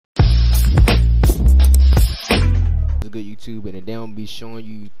good YouTube, and then I'll be showing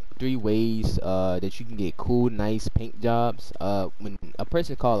you 3 ways that you can get cool, nice paint jobs. When a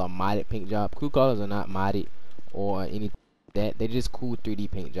person call a modded paint job, crew colors are not modded or anything like that. They're just cool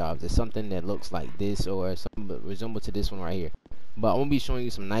 3D paint jobs. It's something that looks like this or something resemble to this one right here. But I'm gonna be showing you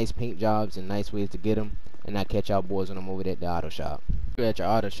some nice paint jobs and nice ways to get them, and I catch y'all boys when I'm over there at the auto shop. At your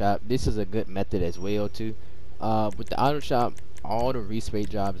auto shop, this is a good method as well too. With the auto shop, all the respray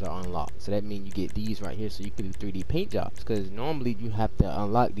jobs are unlocked, so that means you get these right here, so you can do 3D paint jobs. Because normally you have to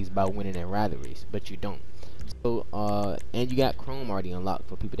unlock these by winning in rivalries, but you don't. So and you got Chrome already unlocked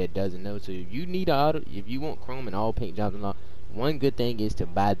for people that doesn't know. So if you need if you want Chrome and all paint jobs unlocked, one good thing is to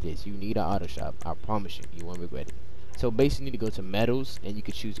buy this. You need an auto shop. I promise you, you won't regret it. So basically, you need to go to metals, and you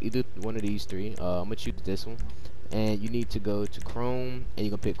can choose either one of these 3. I'm gonna choose this one, and you need to go to Chrome, and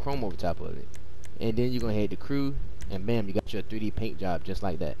you're gonna pick Chrome over top of it, and then you're gonna head to crew, and bam, you got your 3D paint job just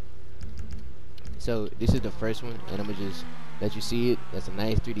like that. So this is the first one, and I'm gonna just let you see it. That's a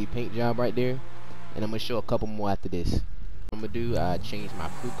nice 3D paint job right there, and I'm gonna show a couple more after this. What I'm gonna do, I change my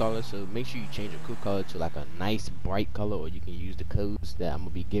crew color, so make sure you change your crew color to like a nice bright color, or you can use the codes that I'm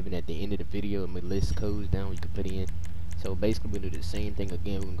gonna be giving at the end of the video. I'm gonna list codes down you can put in. So basically we're gonna do the same thing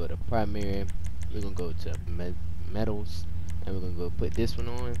again. We're gonna go to primary, we're gonna go to metals, and we're gonna go put this one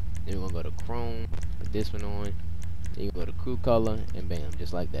on, then we're gonna go to chrome, put this one on, then you go to crew color, and bam,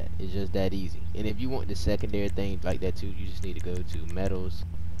 just like that. It's just that easy. And if you want the secondary thing like that too, you just need to go to metals,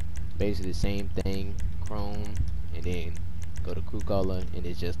 basically the same thing, chrome, and then go to crew color, and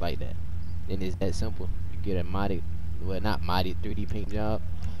it's just like that. And it's that simple. You get a modded, well, not modded 3D paint job.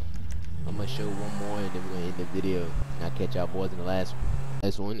 I'm gonna show one more, and then we're gonna end the video, and I'll catch y'all boys in the last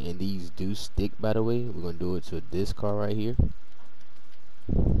one. And these do stick, by the way. We're gonna do it to this car right here.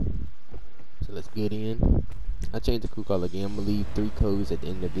 So let's get in. I changed the crew color again. I'm gonna leave 3 codes at the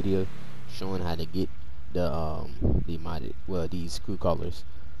end of the video showing how to get the modded, well, these crew colors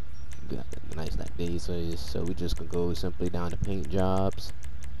nice like these. So we just gonna go simply down to paint jobs,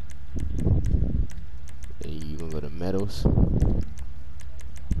 and you gonna go to metals,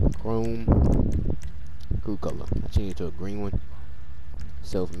 chrome, crew color. I changed it to a green one.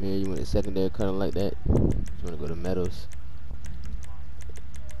 So from here, you want a secondary color like that. You want to go to metals,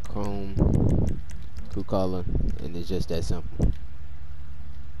 chrome, crew color, and it's just that simple.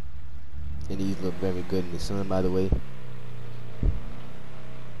 And these look very good in the sun, by the way.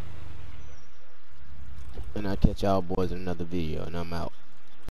 And I'll catch y'all boys in another video, and I'm out.